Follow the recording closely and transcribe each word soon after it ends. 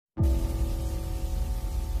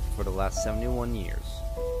For the last 71 years,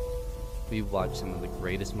 we've watched some of the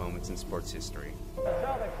greatest moments in sports history. The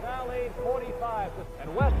Celtics now lead 45.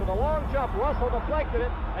 And West with a long jump. Russell deflected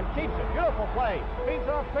it and keeps it. Beautiful play. Feeds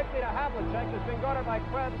off quickly to Havlicek. Has been guarded by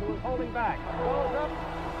Krebs, who was holding back. Goes up.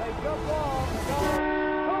 They jump ball.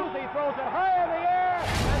 Susie throws it high in the air.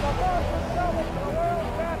 And the Boston Celtics are the world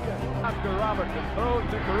champion. Oscar Robertson throws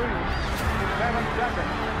to Kareem. 7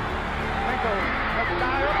 seconds. Finkel has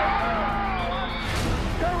got it.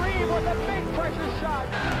 Kareem with a big pressure shot.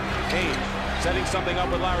 Hayes setting something up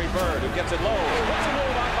with Larry Bird, who gets it low. What's a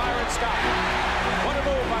move on Byron Scott? What a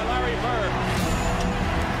move by Larry Bird.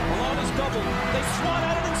 Along his double. They swat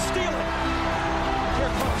at it and steal it.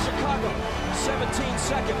 Here comes Chicago. 17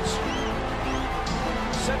 seconds.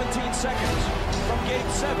 17 seconds from Game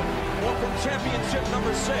 7 or from championship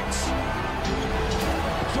number 6.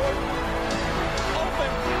 Jordan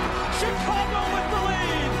open. Chicago with the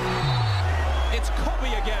lead. It's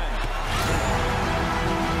Kobe again.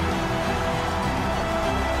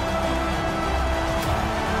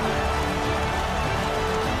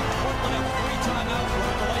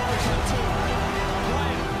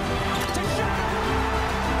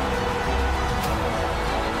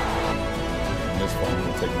 This fall, I'm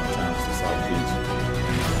going to take my time to South Beach.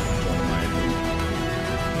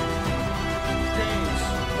 James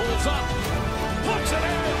pulls up, puts it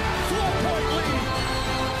in, 4-point lead.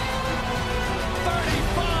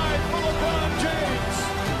 35 for LeBron James.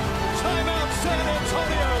 Timeout San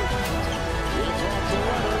Antonio. It's off the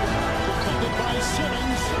runner, defended by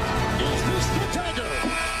Simmons. Is this the dagger?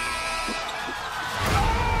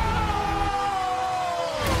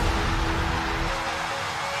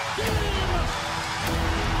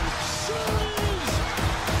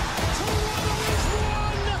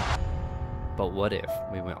 But what if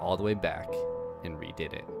we went all the way back and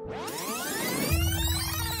redid it?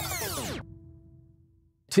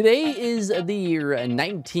 Today is the year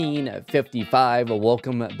 1955.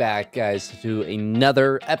 Welcome back, guys, to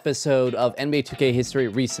another episode of NBA 2K History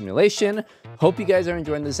Resimulation. Hope you guys are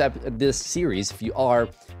enjoying this series. If you are,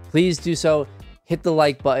 please do so. Hit the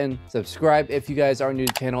like button, subscribe if you guys are new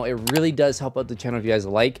to the channel. It really does help out the channel if you guys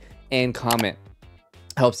like and comment.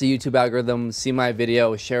 Helps the YouTube algorithm see my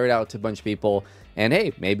video, share it out to a bunch of people, and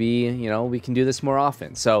hey, maybe, you know, we can do this more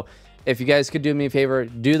often. So if you guys could do me a favor,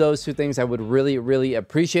 do those two things, I would really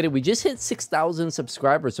appreciate it. We just hit 6,000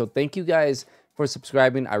 subscribers, so thank you guys for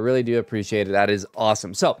subscribing. I really do appreciate it. That is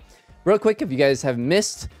awesome. So real quick, if you guys have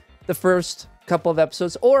missed the first couple of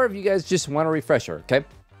episodes, or if you guys just want a refresher, okay,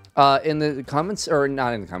 in the comments, or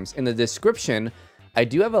not in the comments, in the description, I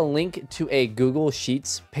do have a link to a Google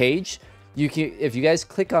Sheets page. You can, if you guys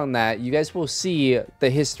click on that, you guys will see the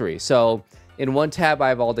history. So in one tab, I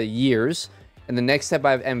have all the years. In the next tab,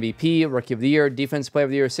 I have MVP, Rookie of the Year, Defensive Player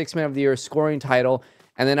of the Year, Sixth Man of the Year, Scoring Title.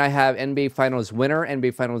 And then I have NBA Finals winner,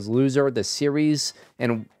 NBA Finals loser, the series,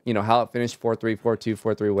 and, you know, how it finished, 4-3, 4-2,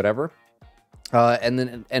 4-3, whatever. And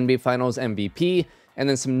then NBA Finals MVP, and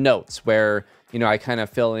then some notes where, you know, I kind of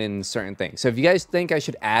fill in certain things. So if you guys think I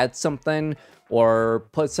should add something or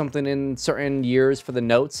put something in certain years for the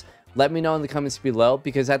notes, let me know in the comments below,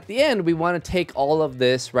 because at the end, we want to take all of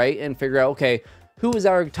this, right, and figure out, okay, who is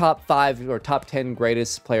our top 5 or top 10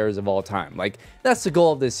 greatest players of all time? Like, that's the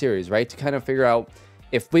goal of this series, right? To kind of figure out,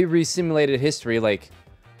 if we resimulated history, like,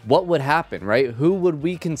 what would happen, right? Who would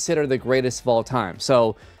we consider the greatest of all time?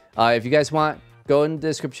 So, if you guys want, go in the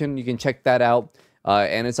description. You can check that out.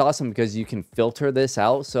 And it's awesome because you can filter this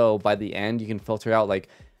out. So, by the end, you can filter out, like,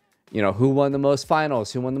 you know, who won the most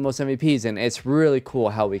finals, who won the most MVPs, and it's really cool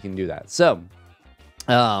how we can do that. So,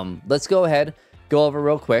 let's go ahead, go over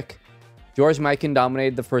real quick. George Mikan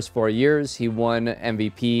dominated the first 4 years. He won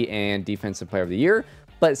MVP and Defensive Player of the Year.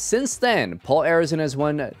 But since then, Paul Arizin has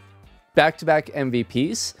won back-to-back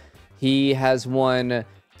MVPs. He has won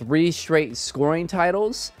 3 straight scoring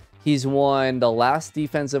titles. He's won the last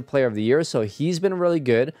Defensive Player of the Year, so he's been really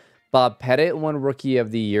good. Bob Pettit won Rookie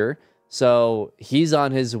of the Year. So he's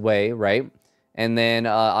on his way, right? And then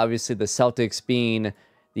obviously the Celtics being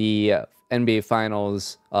the NBA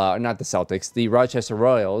Finals, not the Celtics, the Rochester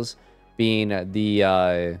Royals being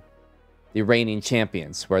the reigning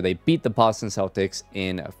champions, where they beat the Boston Celtics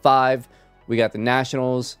in 5. We got the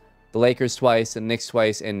Nationals, the Lakers twice, the Knicks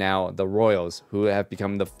twice, and now the Royals, who have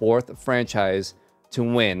become the 4th franchise to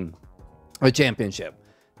win a championship.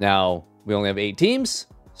 Now, we only have 8 teams.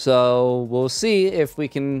 So we'll see if we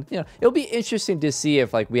can, you know, it'll be interesting to see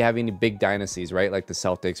if, like, we have any big dynasties, right? Like the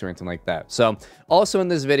Celtics or anything like that. So also in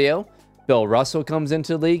this video, Bill Russell comes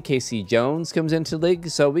into the league. Casey Jones comes into the league.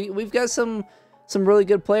 So we've got some really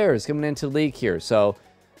good players coming into the league here. So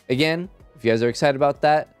again, if you guys are excited about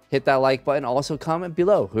that, hit that like button. Also comment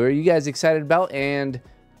below, who are you guys excited about, and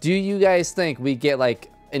do you guys think we get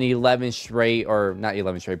like an 11 straight, or not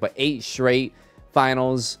 11 straight, but 8 straight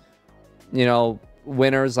finals, you know,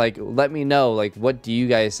 winners? Like, let me know, like, what do you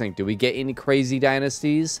guys think? Do we get any crazy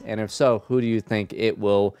dynasties? And if so, who do you think it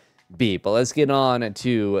will be? But let's get on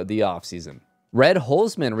to the offseason. Red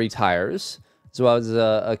Holzman retires, as well as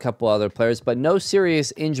a couple other players, but no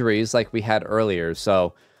serious injuries like we had earlier.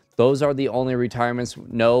 So those are the only retirements.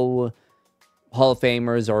 No Hall of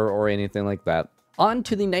Famers or anything like that. On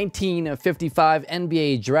to the 1955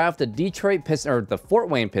 NBA draft. The Detroit Pistons, or the Fort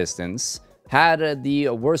Wayne Pistons, had the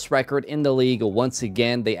worst record in the league once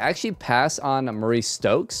again. They actually pass on Maurice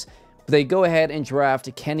Stokes, but they go ahead and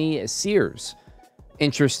draft Kenny Sears.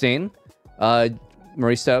 Interesting.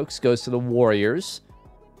 Maurice Stokes goes to the Warriors.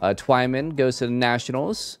 Twyman goes to the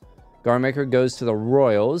Nationals. Garmaker goes to the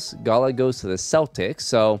Royals. Gala goes to the Celtics.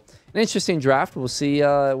 So an interesting draft. We'll see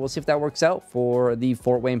if that works out for the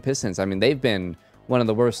Fort Wayne Pistons. I mean, they've been one of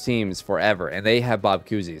the worst teams forever, and they have Bob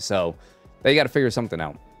Cousy, so they got to figure something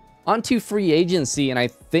out. On to free agency, and I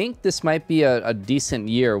think this might be a decent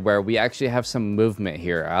year where we actually have some movement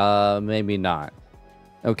here. Maybe not.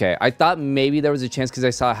 Okay, I thought maybe there was a chance because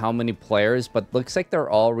I saw how many players, but looks like they're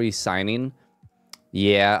all re-signing.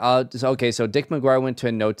 Yeah, okay, so Dick McGuire went to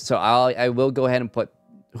a no, so I will go ahead and put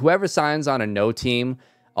whoever signs on a no team,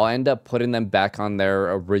 I'll end up putting them back on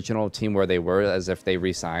their original team where they were as if they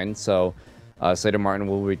re-signed. So Slater Martin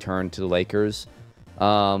will return to the Lakers.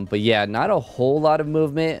 But yeah, not a whole lot of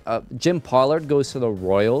movement. Jim Pollard goes to the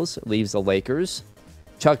Royals, leaves the Lakers.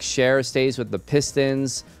 Chuck Scher stays with the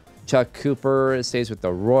Pistons. Chuck Cooper stays with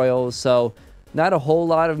the Royals. So not a whole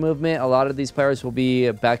lot of movement. A lot of these players will be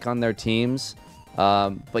back on their teams.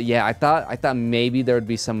 But yeah, I thought maybe there would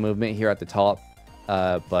be some movement here at the top,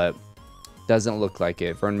 but doesn't look like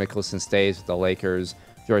it. Vern Mickelson stays with the Lakers.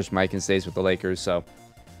 George Mikan stays with the Lakers. So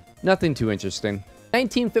nothing too interesting.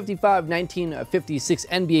 1955-1956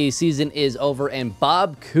 NBA season is over, and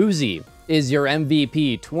Bob Cousy is your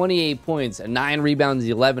MVP. 28 points, 9 rebounds,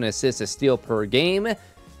 11 assists, a steal per game.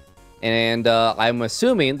 And I'm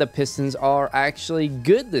assuming the Pistons are actually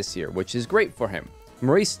good this year, which is great for him.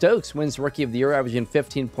 Maurice Stokes wins Rookie of the Year, averaging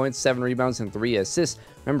 15 points, 7 rebounds, and 3 assists.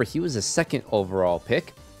 Remember, he was a second overall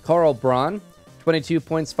pick. Carl Braun, 22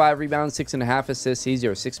 points, 5 rebounds, 6.5 assists. He's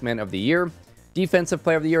your 6th man of the year. Defensive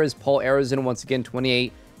Player of the Year is Paul Arizin, once again,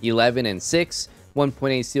 28, 11, and 6.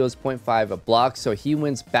 1.8 steals, 0.5 blocks. So he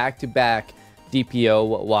wins back-to-back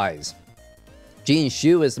DPO-wise. Gene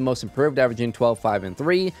Shue is the most improved, averaging 12, 5, and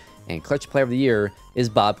 3. And Clutch Player of the Year is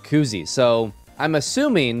Bob Cousy. So I'm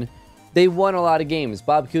assuming they won a lot of games.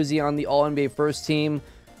 Bob Cousy on the All-NBA First Team.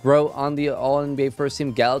 Grote on the All-NBA First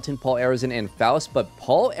Team. Gallatin, Paul Arizin, and Faust. But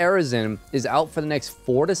Paul Arizin is out for the next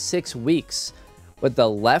 4 to 6 weeks with the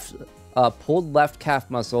pulled left calf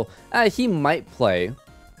muscle. He might play.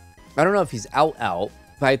 I don't know if he's out,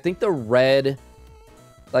 but I think the red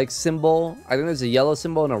symbol, I think there's a yellow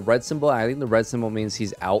symbol and a red symbol. And I think the red symbol means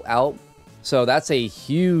he's out. So that's a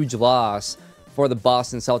huge loss for the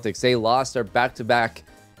Boston Celtics. They lost their back-to-back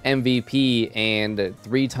MVP and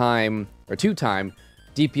 2-time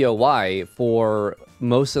DPOY for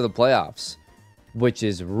most of the playoffs, which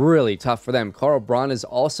is really tough for them. Carl Braun is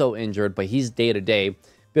also injured, but he's day-to-day.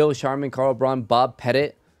 Bill Sharman, Carl Braun, Bob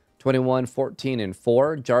Pettit, 21, 14, and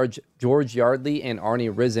 4. George Yardley and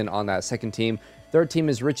Arnie Risen on that second team. Third team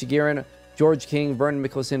is Richie Guerin, George King, Vernon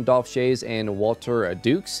Mickelson, Dolph Shays, and Walter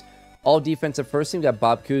Dukes. All defensive first team got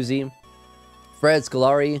Bob Cousy, Fred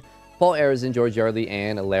Scolari, Paul Arizin, George Yardley,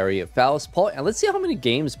 and Larry Faust. And let's see how many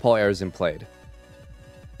games Paul Arizin played,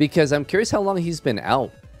 because I'm curious how long he's been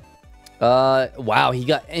out. Wow, he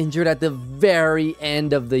got injured at the very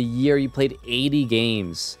end of the year. He played 80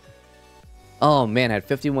 games. Oh man, had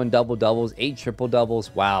 51 double-doubles, 8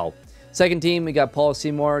 triple-doubles. Wow. Second team, we got Paul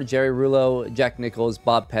Seymour, Jerry Rulo, Jack Nichols,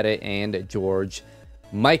 Bob Pettit, and George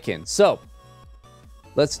Mikan. So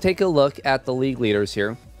let's take a look at the league leaders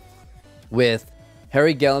here, with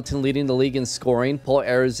Harry Gallatin leading the league in scoring. Paul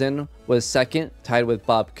Arizin was second, tied with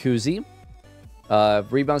Bob Cousy.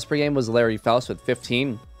 Rebounds per game was Larry Faust with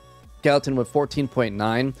 15. Gallatin with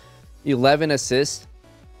 14.9. 11 assists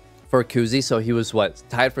for Cousy, so he was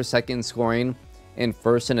tied for second in scoring and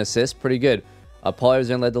first in assists. Pretty good. Paul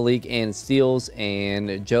Arizin led the league in steals,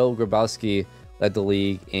 and Joe Grabowski led the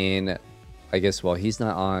league in, I guess, well, he's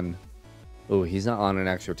not on an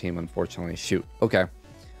actual team, unfortunately. Shoot. Okay.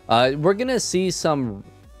 We're going to see some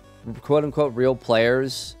quote-unquote real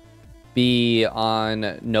players be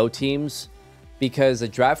on no teams, because the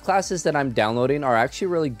draft classes that I'm downloading are actually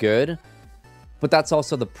really good. But that's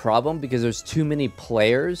also the problem, because there's too many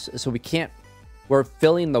players, so we can't we're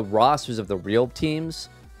filling the rosters of the real teams.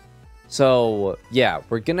 So yeah,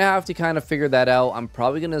 we're gonna have to kind of figure that out. I'm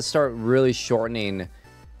probably gonna start really shortening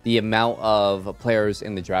the amount of players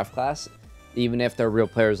in the draft class, even if they're real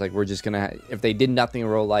players. Like, we're just gonna, if they did nothing in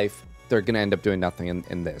real life, they're gonna end up doing nothing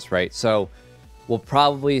in this, right? So we'll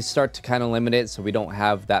probably start to kind of limit it so we don't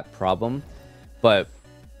have that problem. But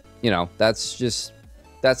you know, that's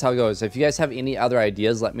how it goes. If you guys have any other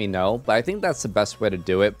ideas, let me know. But I think that's the best way to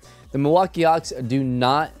do it. The Milwaukee Bucks do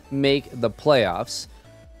not make the playoffs.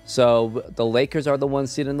 So the Lakers are the 1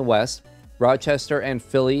 seed in the West. Rochester and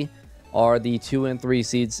Philly are the 2 and 3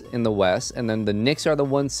 seeds in the West. And then the Knicks are the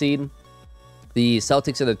 1 seed. The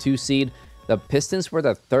Celtics are the 2 seed. The Pistons were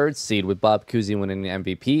the 3rd seed with Bob Cousy winning the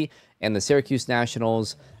MVP. And the Syracuse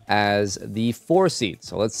Nationals as the 4 seed.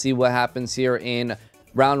 So let's see what happens here in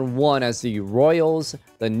round 1 as the Royals,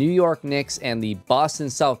 the New York Knicks, and the Boston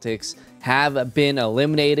Celtics have been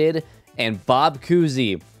eliminated. And Bob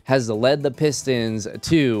Cousy has led the Pistons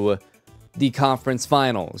to the conference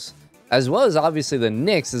finals, as well as obviously the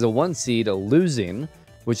Knicks as a 1 seed losing,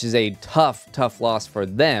 which is a tough loss for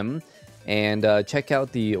them. And check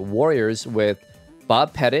out the Warriors with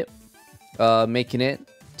Bob Pettit making it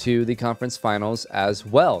to the conference finals as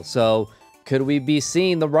well. So could we be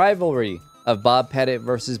seeing the rivalry of Bob Pettit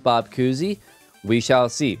versus Bob Cousy? We shall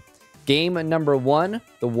see. Game number 1,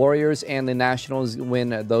 the Warriors and the Nationals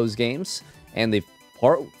win those games, and the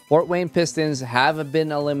Fort Wayne Pistons have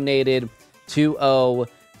been eliminated 2-0.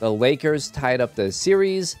 The Lakers tied up the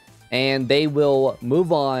series, and they will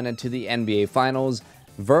move on to the NBA Finals.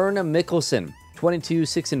 Vern Mickelson,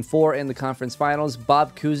 22-6-4 in the conference finals.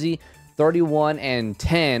 Bob Cousy,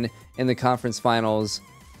 31-10 in the conference finals.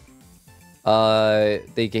 They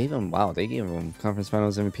gave him conference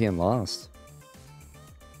finals MVP and lost.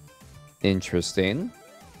 Interesting.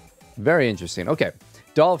 Very interesting. Okay.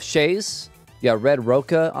 Dolph Schayes. You got Red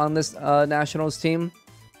Roca on this Nationals team.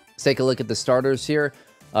 Let's take a look at the starters here.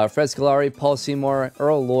 Fred Scolari, Paul Seymour,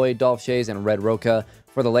 Earl Lloyd, Dolph Schayes, and Red Roca.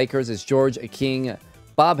 For the Lakers, it's George King,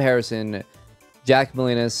 Bob Harrison, Jack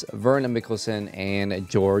Molinas, Vern Mickelson, and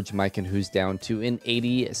George Mikan, who's down to an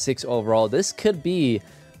 86 overall. This could be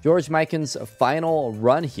George Mikan's final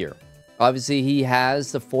run here. Obviously, he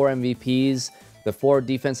has the 4 MVPs, the 4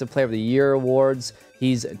 Defensive Player of the Year awards.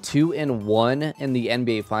 He's 2-1 in the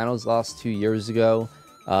NBA Finals, lost 2 years ago,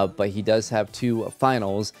 but he does have 2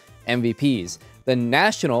 Finals MVPs. The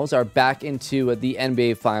Nationals are back into the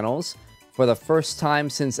NBA Finals for the first time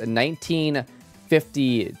since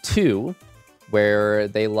 1952, where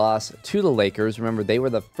they lost to the Lakers. Remember, they were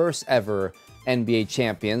the first ever NBA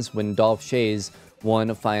champions when Dolph Schayes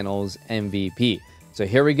won Finals MVP. So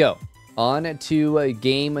here we go. On to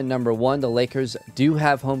game number 1. The Lakers do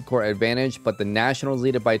have home court advantage, but the Nationals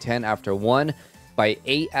lead it by 10 after 1, by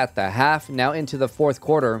 8 at the half. Now into the 4th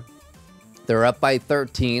quarter, they're up by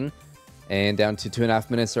 13, and down to 2.5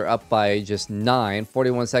 minutes, they're up by just 9.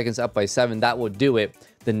 41 seconds, up by 7. That will do it.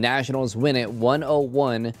 The Nationals win it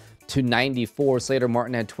 101-94. Slater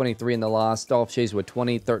Martin had 23 in the loss. Dolph Schayes with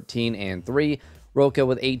 20, 13, and 3. Roca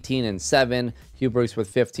with 18 and 7. Hugh Brooks with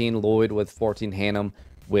 15. Lloyd with 14. Hannum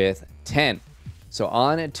with 10. So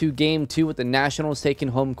on to game 2 with the Nationals taking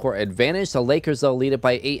home court advantage. The Lakers, though, lead it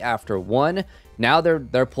by 8 after 1. Now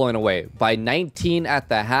they're pulling away by 19 at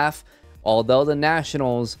the half. Although the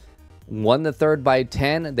Nationals won the 3rd by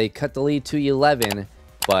 10, they cut the lead to 11,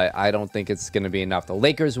 but I don't think it's going to be enough. The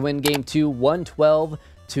Lakers win game 2,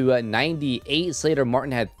 112-98. Slater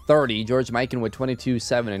Martin had 30. George Mikan with 22,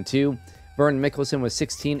 7, and 2. Vern Mickelson was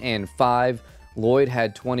 16 and 5. Lloyd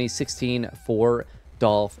had 20, 16 for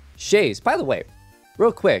Dolph Schayes. By the way,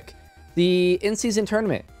 real quick, the in-season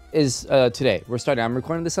tournament is today. We're starting. I'm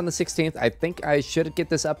recording this on the 16th. I think I should get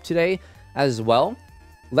this up today as well.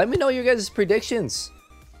 Let me know your guys' predictions.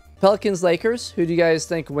 Pelicans, Lakers. Who do you guys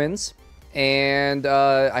think wins? And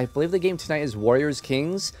I believe the game tonight is Warriors,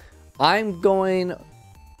 Kings. I'm going...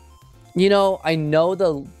 You know, I know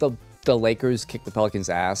the Lakers kicked the Pelicans'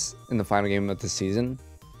 ass in the final game of the season.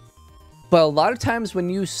 But a lot of times when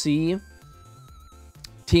you see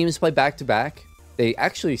teams play back-to-back, they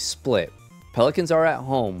actually split. Pelicans are at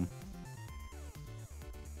home.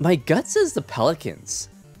 My gut says the Pelicans.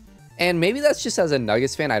 And maybe that's just as a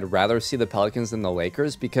Nuggets fan, I'd rather see the Pelicans than the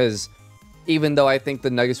Lakers, because even though I think the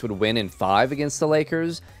Nuggets would win in 5 against the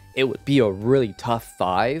Lakers, it would be a really tough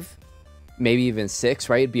 5, maybe even 6,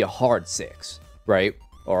 right? It'd be a hard 6, right?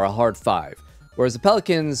 Or a hard 5. Whereas the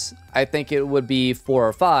Pelicans, I think it would be 4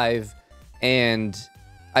 or 5, and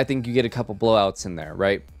I think you get a couple blowouts in there,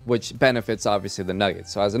 right? Which benefits, obviously, the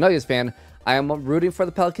Nuggets. So as a Nuggets fan, I am rooting for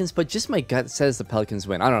the Pelicans, but just my gut says the Pelicans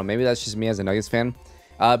win. I don't know, maybe that's just me as a Nuggets fan.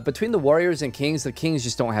 Between the Warriors and Kings, the Kings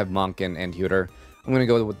just don't have Monk and Huter. I'm going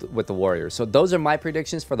to go with the Warriors. So those are my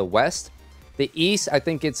predictions for the West. The East, I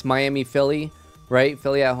think it's Miami, Philly, right?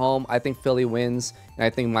 Philly at home. I think Philly wins, and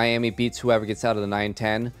I think Miami beats whoever gets out of the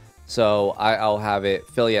 9-10. So I'll have it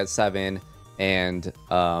Philly at 7 and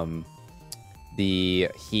the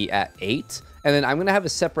Heat at 8. And then I'm going to have a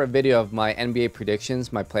separate video of my NBA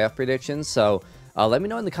predictions, my playoff predictions. So let me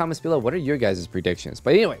know in the comments below, what are your guys' predictions?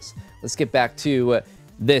 But anyways, let's get back to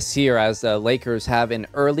this here as the Lakers have an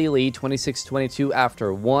early lead, 26-22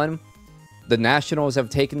 after 1. The Nationals have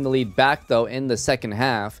taken the lead back, though, in the second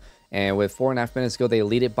half. And with 4.5 minutes to go, they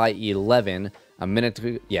lead it by 11. A minute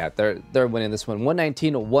to... Yeah, they're winning this one.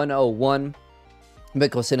 119-101.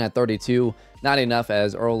 Mickelson at 32. Not enough,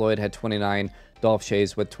 as Earl Lloyd had 29. Dolph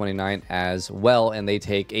Schayes with 29 as well. And they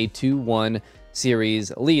take a 2-1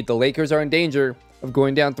 series lead. The Lakers are in danger of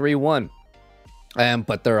going down 3-1.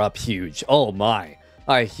 But they're up huge. Oh, my.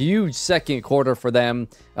 A huge second quarter for them,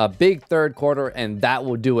 a big third quarter, and that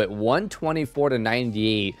will do it.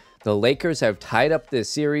 124-98. The Lakers have tied up this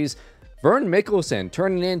series. Vern Mickelson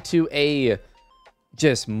turning into a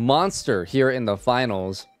just monster here in the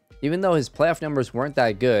finals. Even though his playoff numbers weren't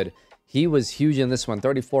that good, he was huge in this one.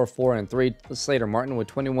 34, 4, and 3. Slater Martin with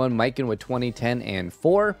 21, Mikan with 20, 10, and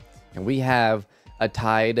 4. And we have a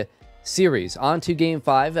tied series. On to game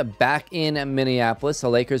 5 back in Minneapolis. The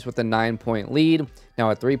Lakers with a 9-point lead. Now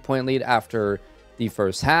a 3-point lead after the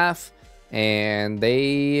first half. And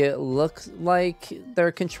they look like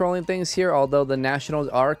they're controlling things here, although the Nationals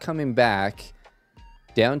are coming back.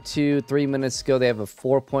 Down to 3 minutes to go, they have a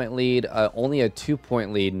 4-point lead. Only a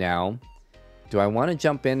 2-point lead now. Do I want to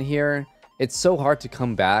jump in here? It's so hard to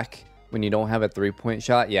come back when you don't have a 3-point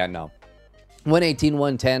shot. Yeah, no.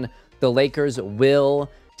 118-110. The Lakers will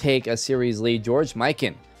take a series lead. George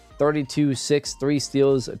Mikan, 32-6, 3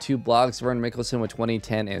 steals, 2 blocks. Vern Mickelson with 20,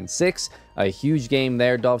 10, and 6. A huge game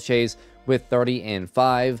there. Dolph Schayes with 30 and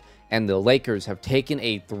 5. And the Lakers have taken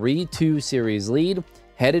a 3-2 series lead,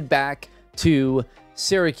 headed back to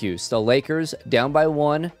Syracuse. The Lakers down by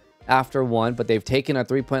 1 after 1, but they've taken a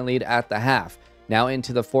 3-point lead at the half. Now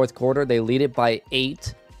into the fourth quarter, they lead it by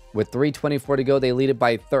 8. With 3:24 to go, they lead it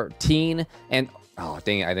by 13. And oh,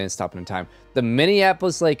 dang it, I didn't stop in time. The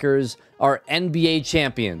Minneapolis Lakers are NBA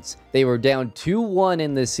champions. They were down 2-1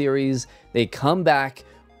 in this series. They come back,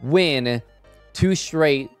 win 2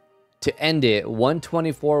 straight to end it.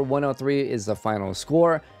 124-103 is the final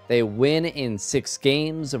score. They win in 6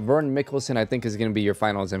 games. Vern Mickelson, I think, is going to be your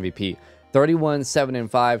finals MVP. 31, 7, and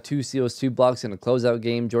 5, 2 steals, 2 blocks in a closeout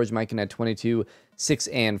game. George Mikan had 22, 6,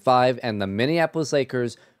 and 5. And the Minneapolis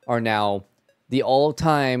Lakers are now the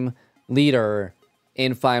all-time leader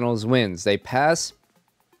in finals wins. They pass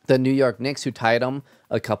the New York Knicks, who tied them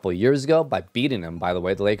a couple years ago by beating them, by the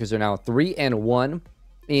way. The Lakers are now 3-1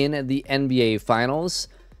 in the NBA Finals.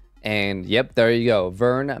 And yep, there you go.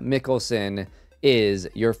 Vern Mickelson is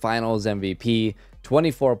your finals MVP.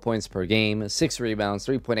 24 points per game, 6 rebounds,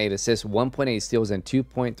 3.8 assists, 1.8 steals, and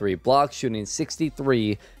 2.3 blocks, shooting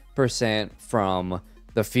 63% from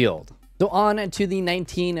the field. So on to the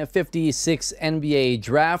 1956 NBA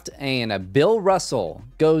draft, and Bill Russell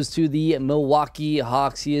goes to the Milwaukee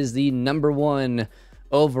Hawks. He is the #1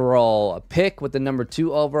 overall pick. With the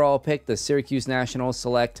 #2 overall pick, the Syracuse Nationals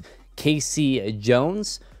select Casey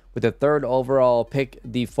Jones. With the 3rd overall pick,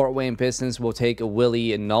 the Fort Wayne Pistons will take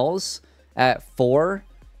Willie Knowles. At 4,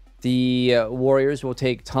 the Warriors will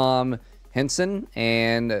take Tom Henson,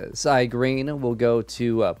 and Cy Green will go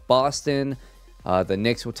to Boston. The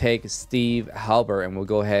Knicks will take Steve Halbert, and we'll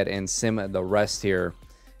go ahead and sim the rest here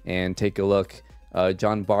and take a look.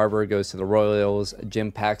 John Barber goes to the Royals.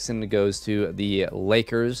 Jim Paxson goes to the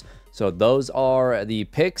Lakers. So those are the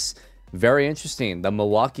picks. Very interesting. The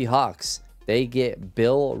Milwaukee Hawks, they get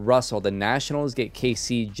Bill Russell. The Nationals get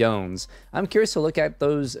Casey Jones. I'm curious to look at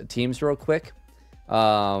those teams real quick.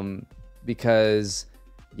 Because,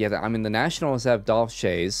 yeah, I mean, the Nationals have Dolph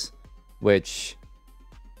Schayes, which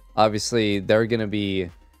obviously they're gonna be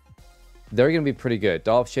pretty good.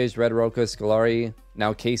 Dolph Schayes, Red Roca, Scolari,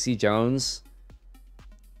 now Casey Jones.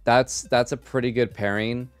 That's a pretty good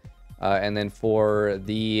pairing. And then for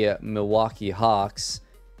the Milwaukee Hawks,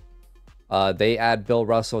 they add Bill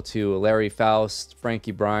Russell to Larry Faust,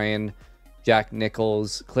 Frankie Bryan, Jack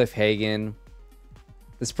Nichols, Cliff Hagan.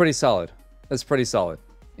 That's pretty solid. That's pretty solid.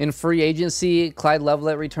 In free agency, Clyde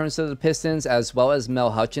Levelett returns to the Pistons, as well as Mel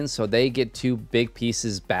Hutchins, so they get 2 big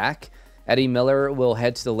pieces back. Eddie Miller will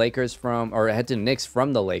head to the Lakers head to Knicks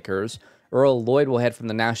from the Lakers. Earl Lloyd will head from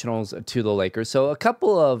the Nationals to the Lakers. So a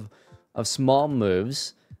couple of small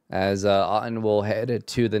moves, as Otten will head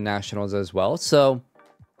to the Nationals as well. So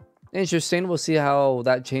interesting. We'll see how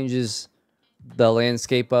that changes the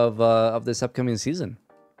landscape of this upcoming season.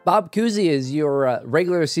 Bob Cousy is your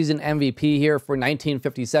regular season MVP here for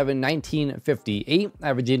 1957-1958,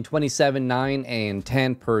 averaging 27, 9, and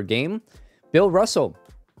 10 per game. Bill Russell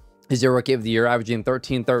is your Rookie of the Year, averaging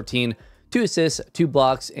 13, 13, 2 assists, 2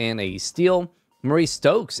 blocks, and a steal. Maurice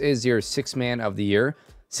Stokes is your Sixth Man of the Year,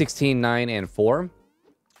 16, 9, and 4.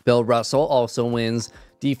 Bill Russell also wins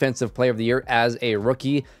Defensive Player of the Year as a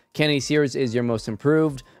rookie. Kenny Sears is your Most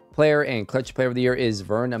Improved Player, and Clutch Player of the Year is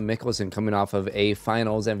Vern Mickelson, coming off of a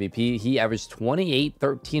Finals MVP. He averaged 28,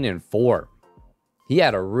 13, and 4. He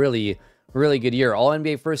had a really good year. All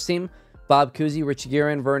NBA First Team: Bob Cousy, Richie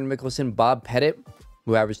Guerin, Vern Mickelson, Bob Pettit,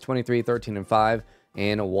 who averaged 23, 13, and 5,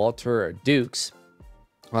 and Walter Dukes.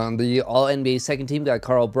 On the All NBA Second Team, got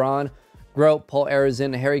Carl Braun, Grote, Paul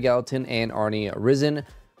Arizin, Harry Gallatin, and Arnie Risen.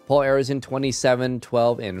 Paul Arizin, 27,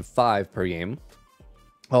 12, and 5 per game.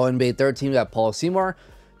 All NBA Third Team, got Paul Seymour,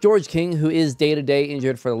 George King, who is day-to-day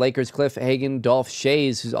injured for the Lakers, Cliff Hagan, Dolph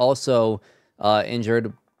Shays, who's also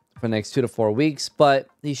injured for the next 2 to 4 weeks, but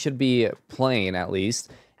he should be playing at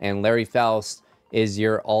least. And Larry Faust is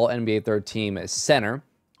your All-NBA Third Team center.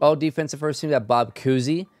 All Defensive First Team, got Bob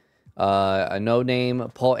Cousy, a no-name,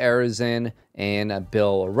 Paul Arizin, and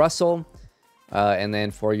Bill Russell. And then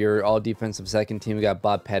for your All Defensive Second Team, we got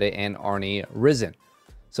Bob Pettit and Arnie Risen.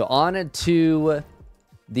 So on to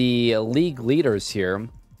the league leaders here.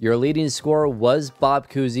 Your leading scorer was Bob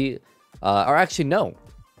Cousy, or actually, no,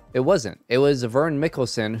 it wasn't. It was Vern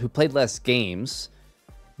Mickelson, who played less games,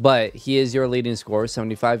 but he is your leading scorer,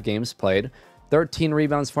 75 games played. 13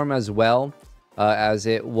 rebounds for him as well, as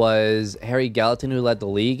it was Harry Gallatin who led the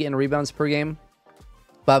league in rebounds per game.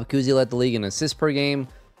 Bob Cousy led the league in assists per game.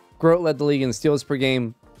 Grote led the league in steals per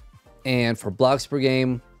game. And for blocks per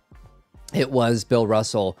game, it was Bill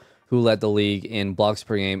Russell who led the league in blocks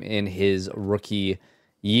per game in his rookie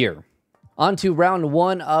year. On to round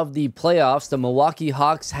 1 of the playoffs. The Milwaukee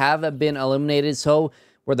Hawks have been eliminated. So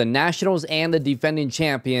were the Nationals and the defending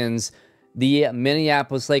champions, the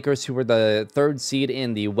Minneapolis Lakers, who were the 3rd seed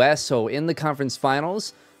in the West. So in the conference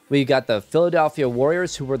finals, we got the Philadelphia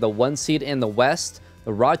Warriors, who were the 1 seed in the West,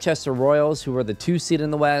 the Rochester Royals, who were the 2 seed in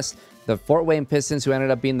the West, the Fort Wayne Pistons, who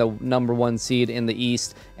ended up being the number 1 seed in the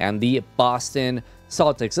East, and the Boston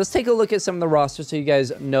Celtics. Let's take a look at some of the rosters so you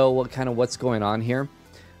guys know what's going on here.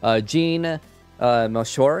 Gene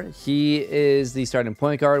Melchior, he is the starting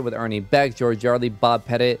point guard with Ernie Beck, George Yardley, Bob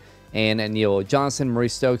Pettit, and Neil Johnson.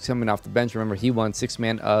 Maurice Stokes coming off the bench. Remember, he won Sixth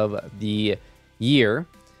Man of the Year.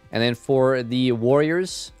 And then for the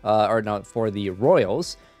Warriors, for the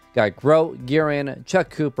Royals, got Grote, Guerin, Chuck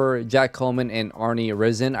Cooper, Jack Coleman, and Arnie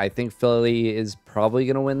Risen. I think Philly is probably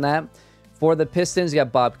going to win that. For the Pistons, you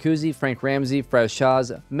got Bob Cousy, Frank Ramsey, Fred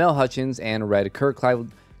Shaw's, Mel Hutchins, and Red Kerr. Clyde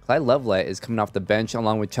Lovelett is coming off the bench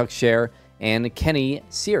along with Chuck Scher and Kenny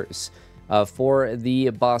Sears. For the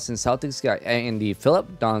Boston Celtics, got Andy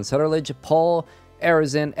Phillip, Don Sutherledge, Paul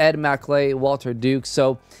Arizin, Ed Maclay, Walter Duke.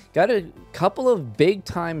 So got a couple of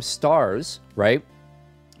big-time stars, right?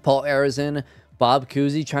 Paul Arizin, Bob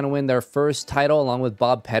Cousy trying to win their first title along with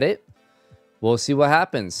Bob Pettit. We'll see what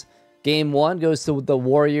happens. Game 1 goes to the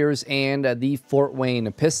Warriors and the Fort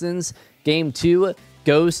Wayne Pistons. Game 2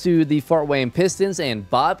 goes to the Fort Wayne Pistons, and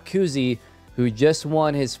Bob Cousy, who just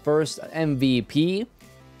won his first MVP,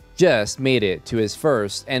 just made it to his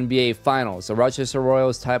first NBA Finals. The Rochester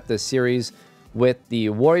Royals typed the series with the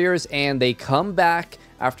Warriors, and they come back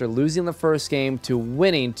after losing the first game to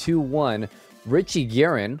winning 2-1. Richie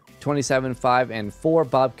Guerin, 27, 5, and 4.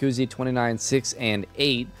 Bob Cousy, 29, 6, and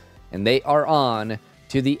 8. And they are on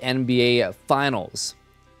to the NBA Finals.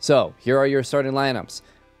 So here are your starting lineups.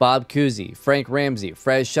 Bob Cousy, Frank Ramsey,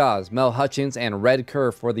 Fred Shaw's, Mel Hutchins, and Red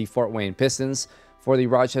Kerr for the Fort Wayne Pistons. For the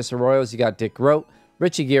Rochester Royals, you got Dick Grote,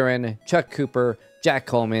 Richie Guerin, Chuck Cooper, Jack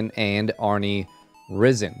Coleman, and Arnie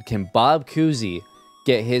Risen. Can Bob Cousy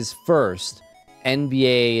get his first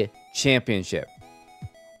NBA championship?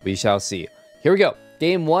 We shall see. Here we go.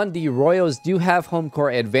 Game 1, the Royals do have home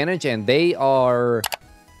court advantage, and they are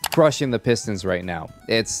crushing the Pistons right now.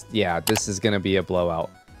 This is going to be a blowout.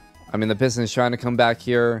 I mean, the Pistons trying to come back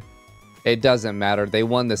here. It doesn't matter. They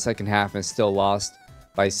won the second half and still lost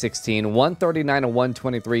by 16.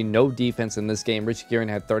 139-123. No defense in this game. Richie Guerin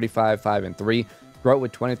had 35, 5, and 3. Grote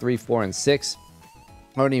with 23, 4, and 6.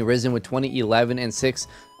 Arnie Risen with 20, 11, and 6,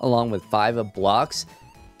 along with 5 blocks.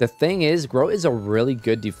 The thing is, Grote is a really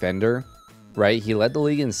good defender, right? He led the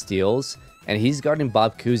league in steals, and he's guarding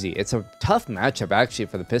Bob Cousy. It's a tough matchup, actually,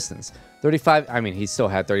 for the Pistons. 35, I mean, he still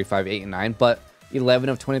had 35, 8, and 9, but 11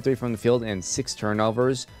 of 23 from the field and 6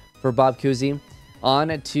 turnovers for Bob Cousy.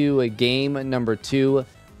 On to game number 2.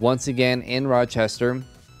 once again in Rochester.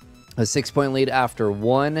 A 6-point lead after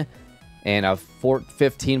 1 and a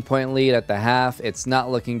 15-point lead at the half. It's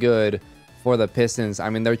not looking good for the Pistons. I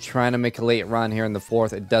mean, they're trying to make a late run here in the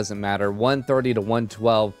fourth. It doesn't matter. 130 to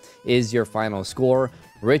 112 is your final score.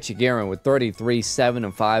 Rich Guerin with 33, 7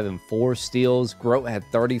 and 5 and 4 steals. Grote had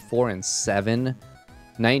 34 and 7,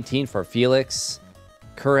 19 for Felix.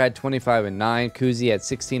 Kerr had 25 and 9. Kuzi had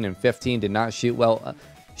 16 and 15. Did not shoot well,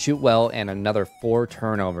 and another 4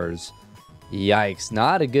 turnovers. Yikes!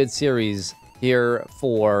 Not a good series here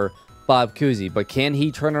for Bob Cousy, but can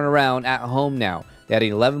he turn it around at home now? They had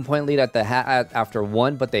an 11-point lead at the after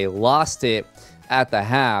 1, but they lost it at the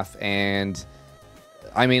half. And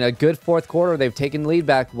I mean, a good fourth quarter. They've taken the lead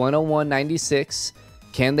back 101-96.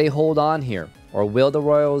 Can they hold on here, or will the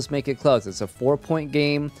Royals make it close? It's a 4-point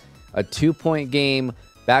game, a 2-point game,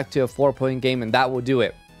 back to a 4-point game, and that will do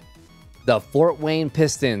it. The Fort Wayne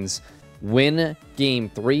Pistons win Game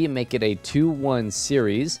 3, make it a 2-1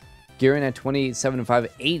 series. Guerin had 27 and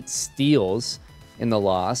 5, 8 steals in the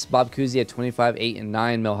loss. Bob Cousy had 25, 8 and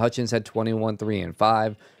 9. Mel Hutchins had 21, 3 and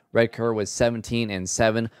 5. Red Kerr was 17 and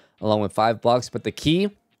 7, along with 5 blocks. But the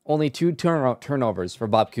key, only 2 turnovers for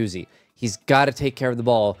Bob Cousy. He's got to take care of the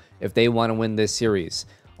ball if they want to win this series.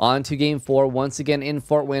 On to Game 4, once again in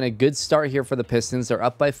Fort Wayne. A good start here for the Pistons. They're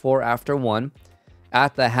up by 4 after 1.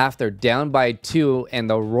 At the half, they're down by 2, and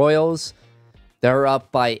the Royals, they're up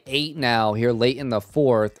by 8 now here late in the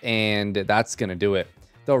fourth, and that's going to do it.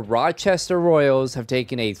 The Rochester Royals have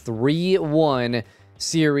taken a 3-1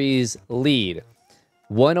 series lead.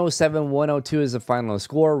 107-102 is the final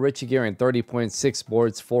score. Richie Guerin, 30.6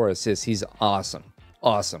 boards, 4 assists. He's awesome.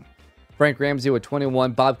 Awesome. Frank Ramsey with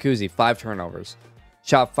 21. Bob Cousy, 5 turnovers.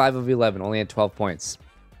 Shot 5 of 11, only had 12 points.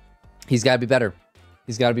 He's got to be better.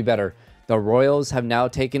 He's got to be better. The Royals have now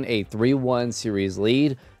taken a 3-1 series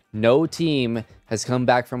lead. No team has come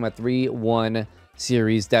back from a 3-1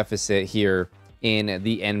 series deficit here in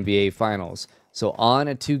the NBA Finals. So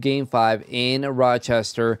on to Game 5 in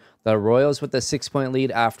Rochester. The Royals with a 6-point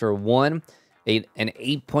lead after 1. An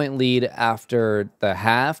 8-point lead after the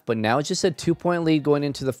half. But now it's just a 2-point lead going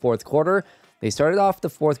into the fourth quarter. They started off the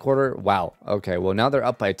fourth quarter. Wow. Okay, well, now they're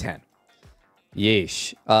up by 10.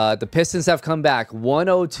 Yeesh. The Pistons have come back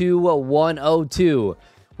 102-102.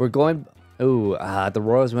 We're going... Ooh, the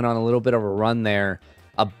Royals went on a little bit of a run there.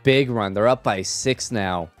 A big run. They're up by 6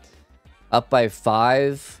 now. Up by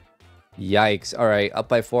 5. Yikes. All right, up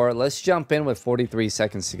by 4. Let's jump in with 43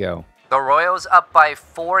 seconds to go. The Royals up by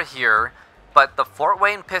 4 here, but the Fort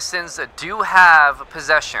Wayne Pistons do have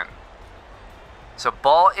possession. So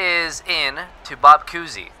ball is in to Bob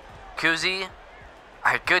Cousy. Cousy,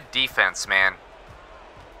 good defense, man.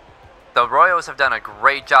 The Royals have done a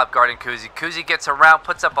great job guarding Cousy. Cousy gets around,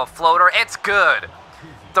 puts up a floater. It's good.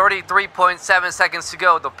 33.7 seconds to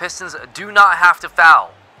go. The Pistons do not have to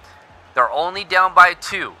foul. They're only down by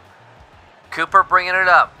 2. Cooper bringing it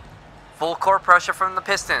up. Full court pressure from the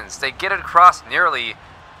Pistons. They get it across nearly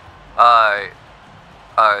half-court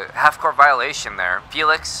violation there.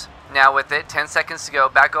 Felix now with it. 10 seconds to go.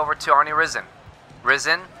 Back over to Arnie Risen.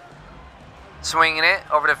 Risen swinging it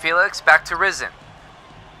over to Felix. Back to Risen.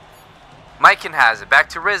 Mikan has it. Back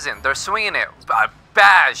to Risen. They're swinging it. A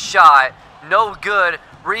bad shot. No good.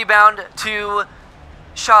 Rebound to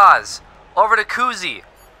Shaw's. Over to Cousy.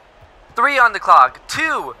 3 on the clock.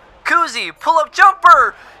 2. Cousy. Pull-up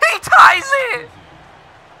jumper. He ties it.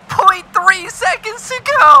 0.3 seconds to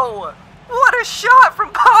go. What a shot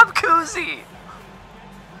from Bob Cousy.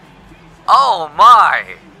 Oh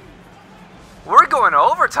my. We're going to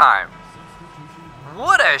overtime.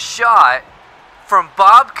 What a shot from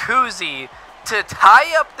Bob Cousy to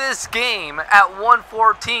tie up this game at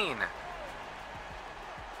 114.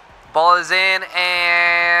 Ball is in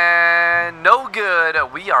and no good.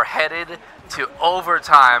 We are headed to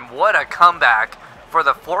overtime. What a comeback for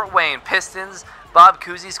the Fort Wayne Pistons. Bob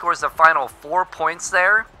Cousy scores the final 4 points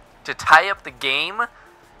there to tie up the game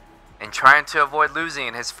and trying to avoid losing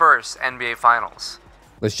in his first NBA Finals.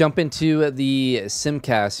 Let's jump into the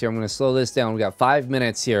Simcast here. I'm going to slow this down. We got 5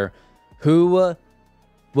 minutes here. Who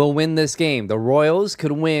will win this game? The Royals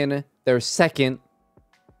could win their second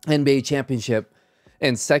NBA championship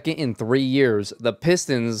and second in 3 years. The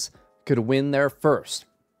Pistons could win their first.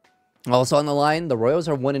 Also on the line, the Royals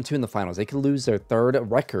are 1-2 in the finals. They could lose their third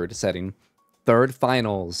record-setting third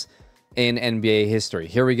finals in NBA history.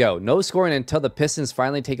 Here we go. No scoring until the Pistons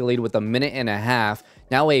finally take a lead with a minute and a half.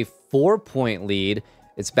 Now a 4-point lead.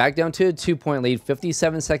 It's back down to a 2-point lead.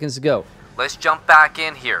 57 seconds to go. Let's jump back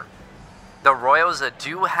in here. The Royals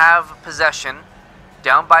do have possession.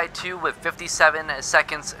 Down by 2 with 57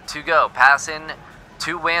 seconds to go. Pass in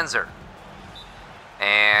to Wanzer.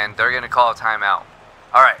 and they're going to call a timeout.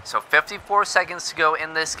 All right, so 54 seconds to go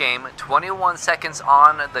in this game, 21 seconds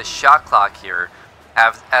on the shot clock here,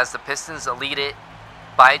 as the Pistons lead it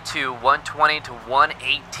by 2, 120 to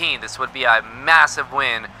 118. This would be a massive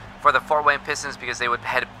win for the Fort Wayne Pistons because they would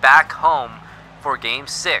head back home for Game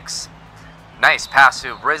 6. Nice pass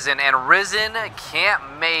to Risen, and Risen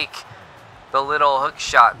can't make the little hook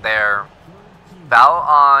shot there. Foul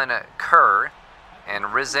on Kerr,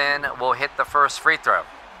 and Risen will hit the first free throw.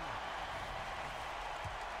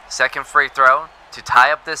 Second free throw to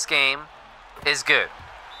tie up this game is good.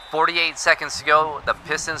 48 seconds to go. The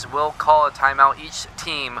Pistons will call a timeout, each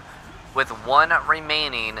team with one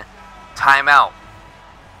remaining timeout.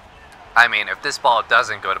 I mean, if this ball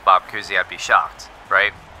doesn't go to Bob Cousy, I'd be shocked,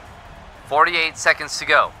 right? 48 seconds to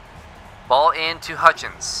go. Ball in to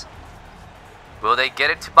Hutchins. Will they get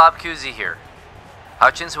it to Bob Cousy here?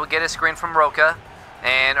 Hutchins will get a screen from Roca,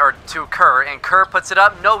 or to Kerr, and Kerr puts it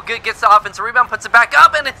up. No good, gets the offensive rebound, puts it back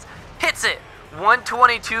up, and it hits it.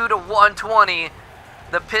 122 to 120.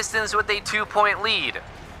 The Pistons with a 2-point lead.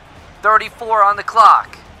 34 on the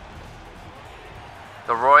clock.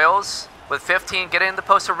 The Royals with 15 get in the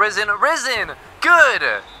post to Risen. Risen! Good!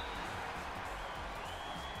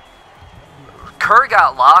 Kerr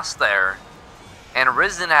got lost there, and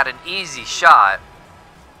Risen had an easy shot.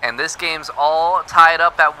 And this game's all tied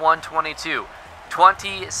up at 122.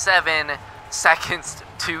 27 seconds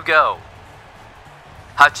to go.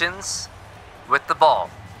 Hutchins with the ball.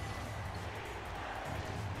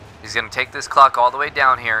 He's going to take this clock all the way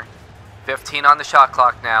down here. 15 on the shot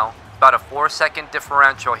clock now. About a 4-second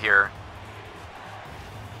differential here.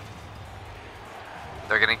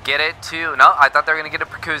 They're going to get it to... No, I thought they were going to get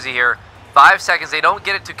it to Cousy here. 5 seconds. They don't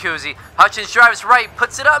get it to Cousy. Hutchins drives right,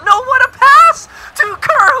 puts it up. No, what a pass to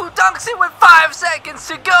Kerr, who dunks it with 5 seconds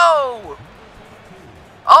to go.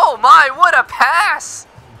 Oh my, what a pass.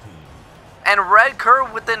 And Red Kerr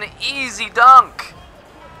with an easy dunk.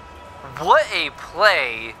 What a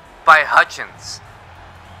play by Hutchins.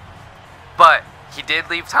 But he did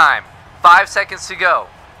leave time. 5 seconds to go.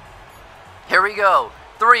 Here we go.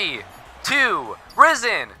 3, 2,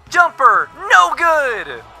 Risen, jumper, no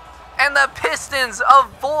good. And the Pistons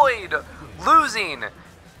avoid losing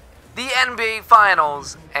the NBA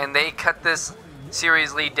Finals, and they cut this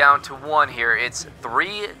series lead down to 1 here. It's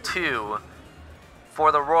 3-2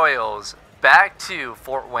 for the Royals, back to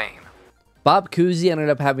Fort Wayne. Bob Cousy ended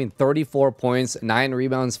up having 34 points, 9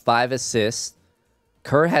 rebounds, 5 assists.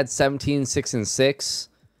 Kerr had 17, 6, and 6.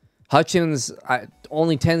 Hutchins,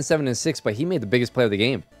 only 10, 7, and 6, but he made the biggest play of the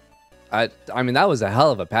game. I mean, that was a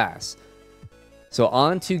hell of a pass. So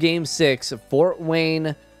on to Game 6, Fort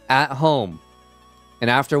Wayne at home. And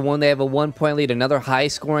after one, they have a 1-point lead. Another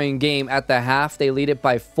high-scoring game. At the half, they lead it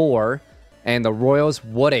by 4. And the Royals,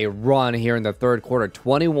 what a run here in the third quarter.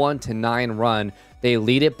 21-9 run. They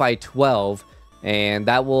lead it by 12. And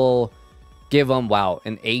that will give them, wow,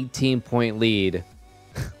 an 18-point lead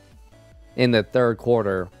in the third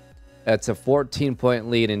quarter. That's a 14-point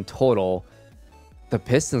lead in total. The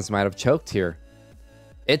Pistons might have choked here.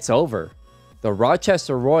 It's over. The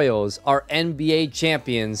Rochester Royals are NBA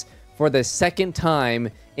champions for the second time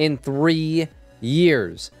in 3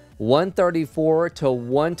 years.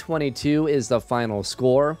 134-122 is the final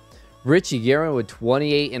score. Richie Guerin with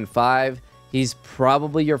 28-5. He's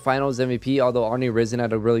probably your finals MVP, although Arnie Risen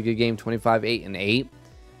had a really good game, 25-8-8.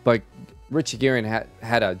 But Richie Guerin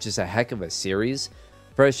had just a heck of a series.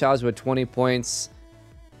 Fresh Shaw's with 20 points.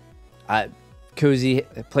 Cousy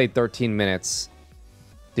played 13 minutes.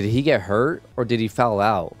 Did he get hurt or did he foul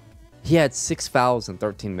out? He had 6 fouls in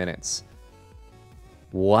 13 minutes.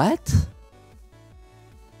 What?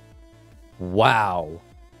 Wow.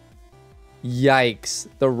 Yikes.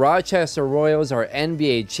 The Rochester Royals are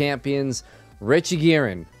NBA champions. Richie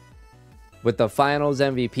Guerin with the finals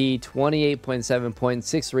MVP, 28.7 points,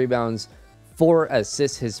 6 rebounds, 4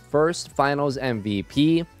 assists, his first finals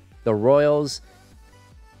MVP. The Royals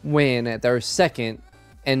win their second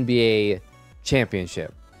NBA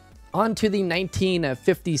championship. On to the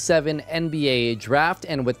 1957 NBA draft,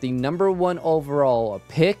 and with the #1 overall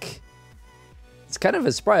pick, it's kind of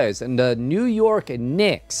a surprise, and the New York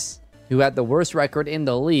Knicks, who had the worst record in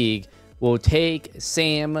the league, will take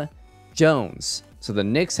Sam Jones. So the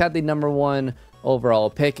Knicks had the #1 overall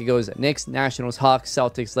pick. It goes Knicks, Nationals, Hawks,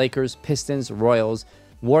 Celtics, Lakers, Pistons, Royals,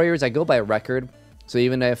 Warriors. I go by record, so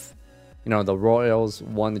even if the Royals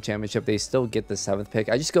won the championship, they still get the 7th pick.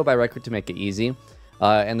 I just go by record to make it easy.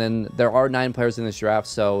 And then there are 9 players in this draft,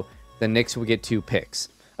 so the Knicks will get 2 picks.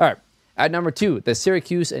 All right, at number 2, the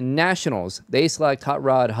Syracuse Nationals. They select Hot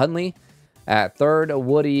Rod Hundley. At 3rd,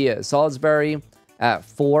 Woody Salisbury. At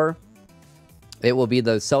 4, It will be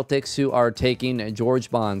the Celtics who are taking George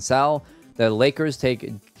Bonsal. The Lakers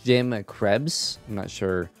take Jim Krebs. I'm not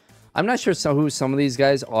sure who some of these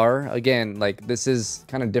guys are. Again, like, this is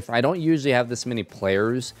kind of different. I don't usually have this many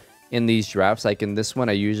players in these drafts. Like in this one,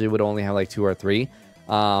 I usually would only have like 2 or 3.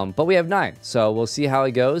 But we have 9. So we'll see how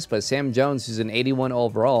it goes. But Sam Jones, who's an 81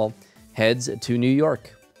 overall, heads to New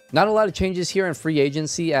York. Not a lot of changes here in free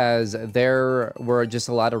agency, as there were just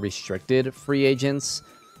a lot of restricted free agents.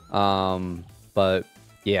 But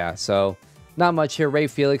yeah, so not much here. Ray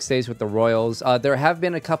Felix stays with the Royals. There have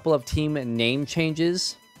been a couple of team name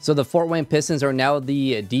changes. So the Fort Wayne Pistons are now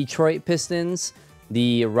the Detroit Pistons.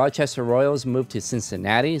 The Rochester Royals moved to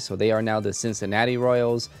Cincinnati, so they are now the Cincinnati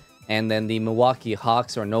Royals. And then the Milwaukee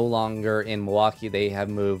Hawks are no longer in Milwaukee. They have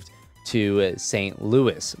moved to St.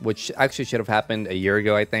 Louis, which actually should have happened a year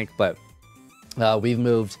ago, I think. But we've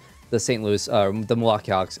moved the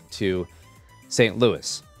Milwaukee Hawks to St.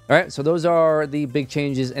 Louis. All right, so those are the big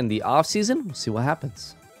changes in the offseason. We'll see what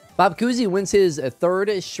happens. Bob Cousy wins his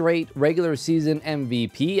 3rd straight regular season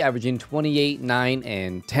MVP, averaging 28, 9,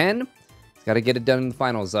 and 10. He's got to get it done in the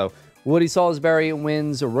finals, though. Woody Salisbury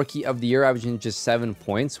wins Rookie of the Year, averaging just 7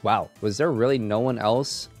 points. Wow, was there really no one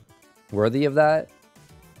else worthy of that?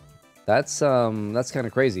 That's kind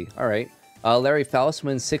of crazy. All right. Larry Faust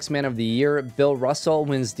wins 6th Man of the Year. Bill Russell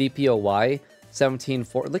wins DPOY,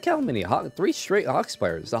 17-4. Look how many 3 straight Hawks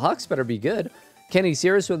players. The Hawks better be good. Kenny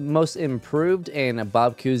Sears with Most Improved, and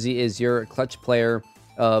Bob Cousy is your Clutch Player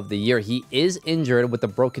of the Year. He is injured with a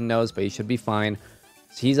broken nose, but he should be fine.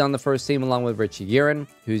 He's on the first team along with Richie Guerin,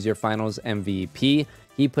 who's your Finals MVP.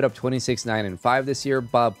 He put up 26, 9, and 5 this year.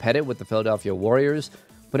 Bob Pettit with the Philadelphia Warriors,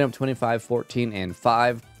 putting up 25, 14, and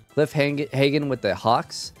 5. Cliff Hagan with the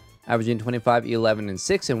Hawks, averaging 25, 11, and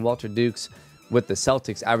 6. And Walter Dukes with the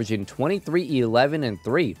Celtics, averaging 23, 11, and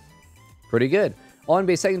 3. Pretty good.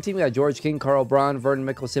 On-base second team, we got George King, Carl Braun, Vernon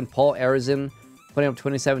Mickelson, Paul Arizin, putting up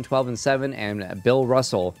 27, 12, and 7. And Bill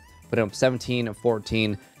Russell, putting up 17,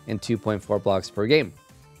 14, and 2.4 blocks per game.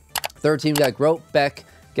 Third team, we got Grote, Beck,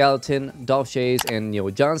 Gallatin, Dolph Shays, and Neil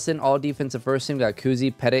Johnston. All defensive first team, we got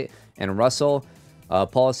Cousy, Pettit, and Russell.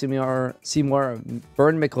 Paul Seymour,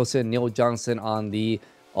 Vern Mickelson, Neil Johnston on the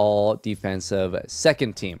all defensive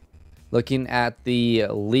second team. Looking at the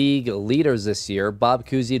league leaders this year, Bob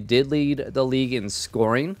Cousy did lead the league in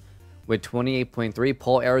scoring with 28.3.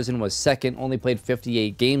 Paul Arizin was second, only played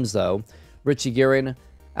 58 games though. Richie Guerin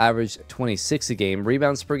averaged 26 a game.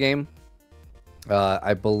 Rebounds per game,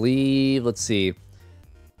 I believe, let's see.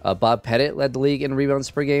 Bob Pettit led the league in rebounds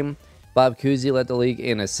per game. Bob Cousy led the league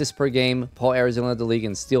in assists per game. Paul Arizin led the league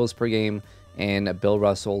in steals per game. And Bill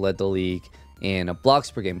Russell led the league in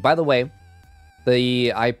blocks per game. By the way,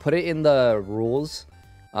 I put it in the rules.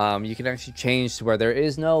 You can actually change to where there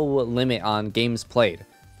is no limit on games played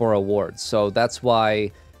for awards. So that's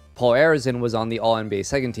why Paul Arizin was on the All-NBA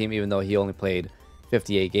second team, even though he only played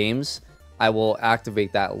 58 games. I will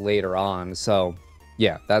activate that later on. So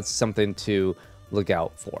yeah, that's something to look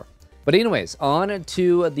out for. But anyways, on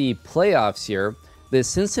to the playoffs here. The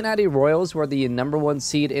Cincinnati Royals were the #1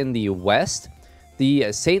 seed in the West.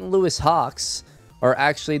 The St. Louis Hawks are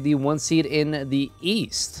actually the 1 seed in the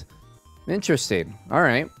East. Interesting. All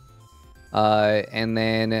right. And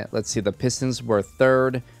then let's see. The Pistons were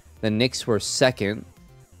 3rd. The Knicks were 2nd.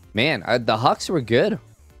 Man, the Hawks were good.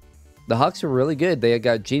 The Hawks were really good. They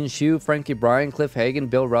got Gene Shue, Frankie Bryan, Cliff Hagan,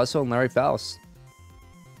 Bill Russell, and Larry Faust.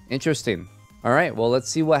 Interesting. All right, well, let's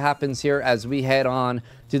see what happens here as we head on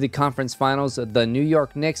to the conference finals. The New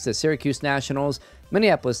York Knicks, the Syracuse Nationals,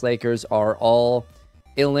 Minneapolis Lakers are all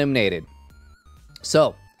eliminated.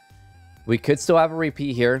 So we could still have a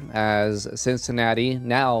repeat here, as Cincinnati,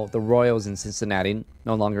 now the Royals in Cincinnati,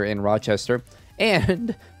 no longer in Rochester.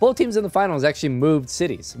 And both teams in the finals actually moved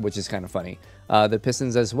cities, which is kind of funny. The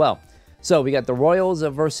Pistons as well. So we got the Royals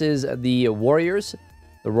versus the Warriors.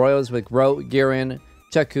 The Royals with Grote, Guerin,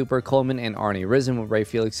 Chuck Cooper, Coleman, and Arnie Risen, with Ray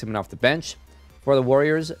Felix coming off the bench. For the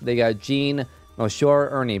Warriors, they got Gene Melchior,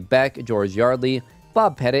 Ernie Beck, George Yardley,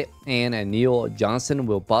 Bob Pettit, and Neil Johnston.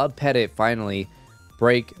 Will Bob Pettit finally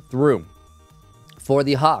break through? For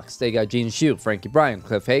the Hawks, they got Gene Shue, Frankie Bryan,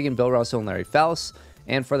 Cliff Hagan, Bill Russell, and Larry Faust.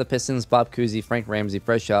 And for the Pistons, Bob Cousy, Frank Ramsey,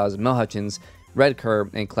 Fred Shaws, Mel Hutchins, Red Kerr,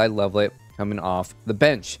 and Clyde Lovellette coming off the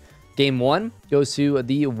bench. Game 1 goes to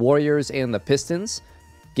the Warriors and the Pistons.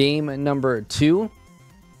 Game number 2,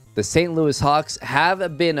 the St. Louis Hawks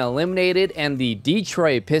have been eliminated, and the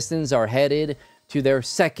Detroit Pistons are headed to their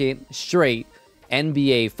 2nd straight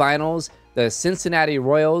NBA Finals. The Cincinnati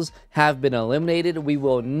Royals have been eliminated. We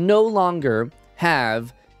will no longer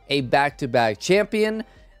have a back-to-back champion.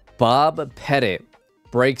 Bob Pettit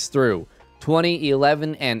breaks through 20,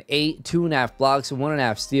 11, and 8, 2.5 blocks,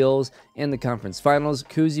 1.5 steals in the conference finals.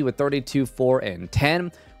 Kuzi with 32, 4, and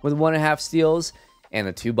 10 with 1.5 steals, and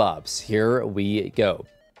the 2 Bobs. Here we go.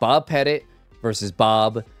 Bob Pettit versus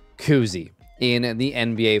Bob Cousy in the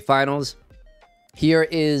NBA Finals. Here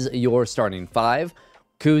is your starting 5.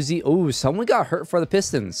 Kuzi. Ooh, someone got hurt for the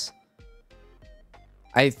Pistons.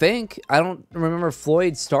 I don't remember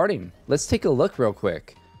Floyd starting. Let's take a look real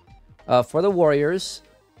quick. For the Warriors,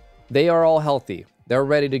 they are all healthy. They're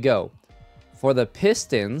ready to go. For the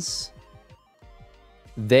Pistons,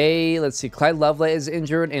 let's see, Clyde Lovelett is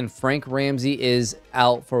injured and Frank Ramsey is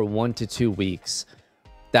out for 1 to 2 weeks.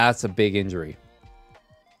 That's a big injury.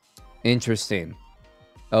 Interesting.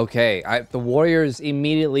 Okay, the Warriors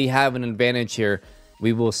immediately have an advantage here.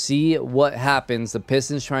 We will see what happens. The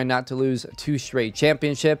Pistons trying not to lose 2 straight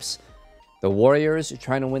championships. The Warriors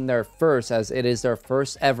trying to win their first, as it is their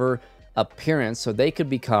first ever appearance, so they could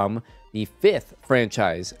become the 5th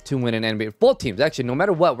franchise to win an NBA. Both teams, actually, no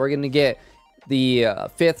matter what, we're going to get the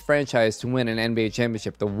 5th franchise to win an NBA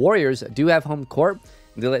championship. The Warriors do have home court.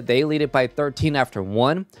 They lead it by 13 after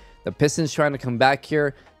 1. The Pistons trying to come back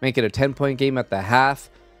here, make it a 10-point game at the half,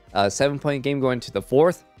 7-point game going to the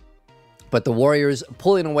 4th. But the Warriors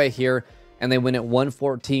pulling away here, and they win it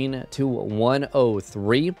 114 to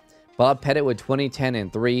 103. Bob Pettit with 20, 10,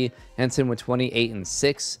 and 3. Henson with 28 and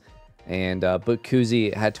 6. And Book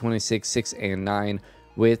Cousy had 26, 6, and 9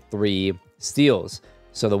 with 3 steals.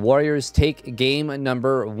 So the Warriors take game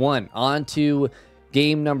number 1. On to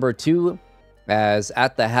game number 2. As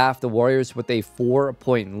at the half, the Warriors with a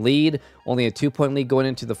 4-point lead. Only a 2-point lead going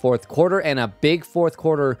into the 4th quarter. And a big 4th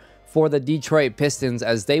quarter for the Detroit Pistons,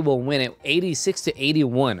 as they will win it 86 to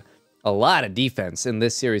 81. A lot of defense in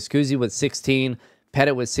this series. Cousy with 16,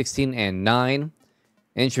 Pettit with 16 and 9.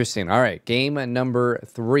 Interesting. All right, game number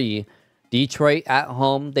 3. Detroit at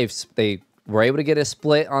home. They were able to get a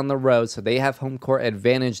split on the road, so they have home court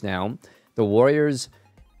advantage now. The Warriors,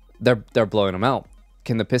 they're blowing them out.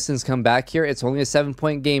 Can the Pistons come back here? It's only a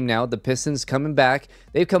 7-point game now. The Pistons coming back.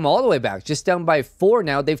 They've come all the way back, just down by 4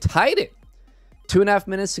 now. They've tied it. 2.5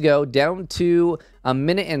 minutes to go, down to 1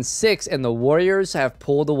 minute and 6, and the Warriors have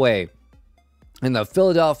pulled away. And the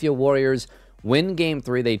Philadelphia Warriors win game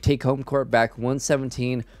 3. They take home court back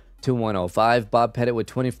 117 to 105. Bob Pettit with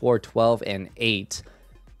 24, 12, and 8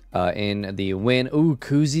 in the win. Ooh,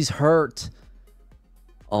 Cousy's hurt.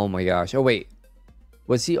 Oh my gosh. Oh wait,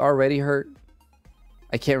 was he already hurt?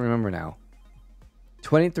 I can't remember now.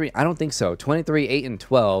 23, I don't think so. 23, 8, and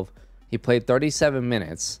 12. He played 37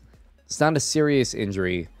 minutes. It's not a serious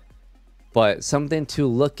injury, but something to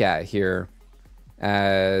look at here.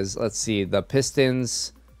 As, let's see, the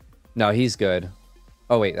Pistons. No, he's good.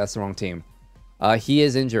 Oh, wait, that's the wrong team. He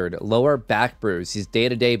is injured. Lower back bruise. He's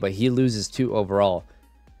day-to-day, but he loses 2 overall.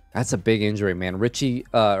 That's a big injury, man.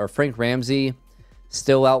 Frank Ramsey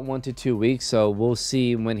still out 1 to 2 weeks, so we'll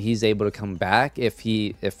see when he's able to come back, if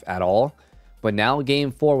at all. But now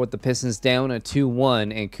game 4 with the Pistons down at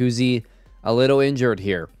 2-1, and Cousy a little injured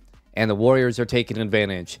here. And the Warriors are taking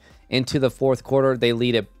advantage. Into the 4th quarter, they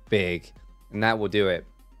lead it big. And that will do it.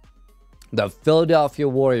 The Philadelphia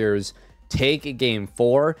Warriors take game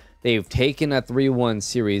 4. They've taken a 3-1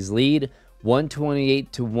 series lead.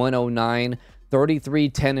 128 to 109. 33,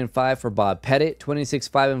 10, and 5 for Bob Pettit. 26,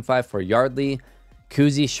 5, and 5 for Yardley.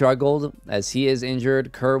 Cousy struggled as he is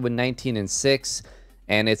injured. Kerr with 19 and 6.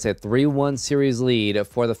 And it's a 3-1 series lead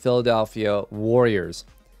for the Philadelphia Warriors.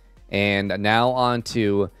 And now on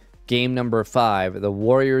to game number 5. The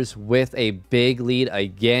Warriors with a big lead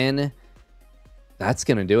again. That's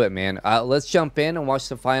going to do it, man. Let's jump in and watch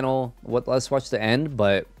the final. Let's watch the end.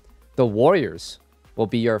 But the Warriors will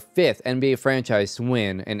be your 5th NBA franchise to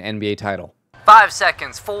win an NBA title. 5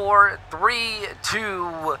 seconds. 4, 3, 2,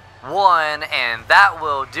 1. And that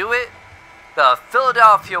will do it. The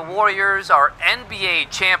Philadelphia Warriors are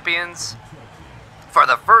NBA champions for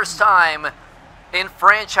the first time in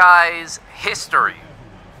franchise history.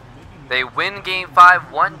 They win game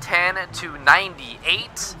 5, 110 to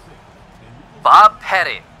 98. Bob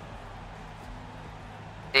Pettit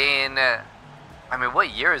in,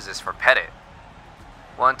 what year is this for Pettit?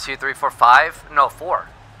 1, 2, 3, 4, 5? No, 4.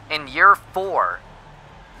 In year 4,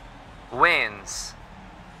 wins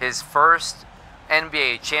his first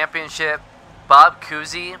NBA championship. Bob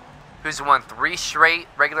Cousy, who's won 3 straight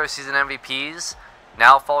regular season MVPs,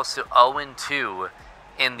 now falls to 0-2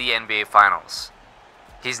 in the NBA Finals.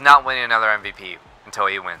 He's not winning another MVP until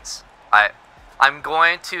he wins. I'm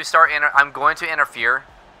going to interfere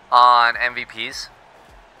on MVPs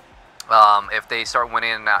if they start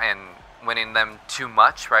winning and winning them too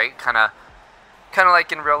much, right? Kind of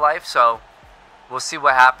like in real life. So We'll see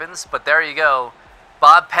what happens. But there you go.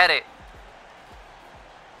 Bob Pettit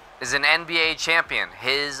is an NBA champion.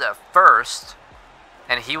 His first.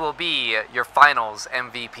 And he will be your finals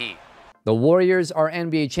MVP. The Warriors are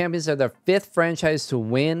NBA champions. They're the 5th franchise to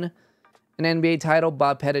win an NBA title.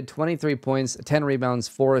 Bob Pettit, 23 points, 10 rebounds,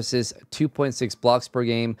 4 assists, 2.6 blocks per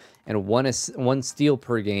game, and 1 steal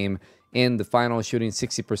per game in the finals, shooting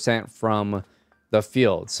 60% from the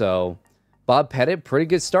field. So Bob Pettit, pretty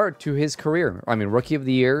good start to his career. I mean, Rookie of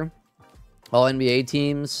the Year, All NBA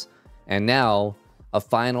teams, and now a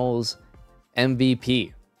finals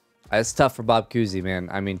MVP. That's tough for Bob Cousy, man.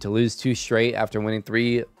 I mean, to lose 2 straight after winning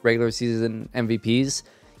 3 regular season MVPs.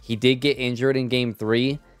 He did get injured in game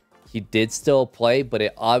 3. He did still play, but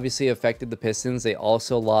it obviously affected the Pistons. They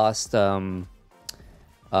also lost, who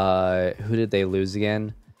did they lose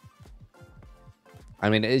again? I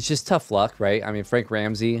mean, it's just tough luck, right? I mean, Frank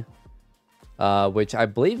Ramsey, which I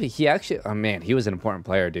believe he actually, oh man, he was an important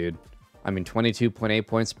player, dude. I mean, 22.8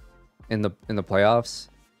 points in the playoffs.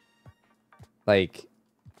 Like,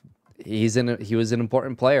 he was an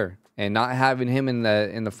important player, and not having him in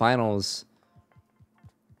the finals,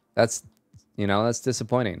 that's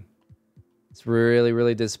disappointing. It's really,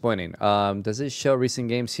 really disappointing. Does it show recent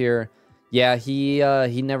games here? Yeah,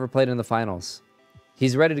 he never played in the finals.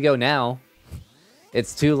 He's ready to go now.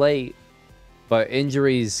 It's too late, but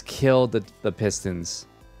injuries killed the Pistons.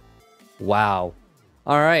 Wow.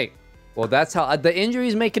 All right. Well, that's how the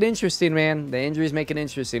injuries make it interesting, man. The injuries make it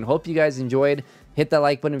interesting. Hope you guys enjoyed. Hit that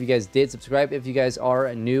like button if you guys did. Subscribe if you guys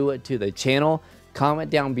are new to the channel. Comment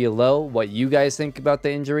down below what you guys think about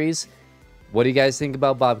the injuries. What do you guys think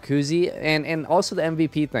about Bob Cousy? And also the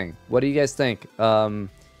MVP thing. What do you guys think?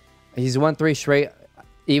 He's won 3 straight.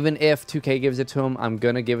 Even if 2K gives it to him, I'm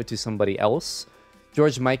going to give it to somebody else.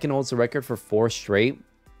 George Mikan holds the record for 4 straight.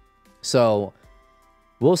 So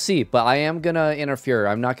we'll see. But I am going to interfere.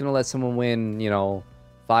 I'm not going to let someone win,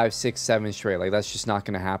 5, 6, 7 straight. Like, that's just not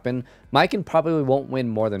going to happen. Mikan probably won't win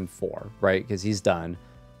more than 4, right? Because he's done.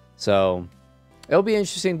 So it'll be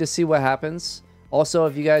interesting to see what happens. Also,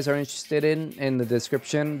 if you guys are interested in the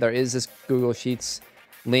description, there is this Google Sheets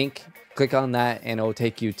link. Click on that, and it'll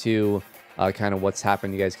take you to kind of what's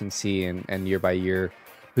happened. You guys can see and year by year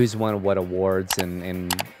who's won what awards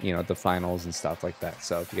and the finals and stuff like that.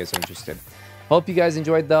 So if you guys are interested. Hope you guys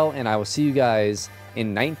enjoyed, though, and I will see you guys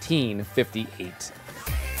in 1958.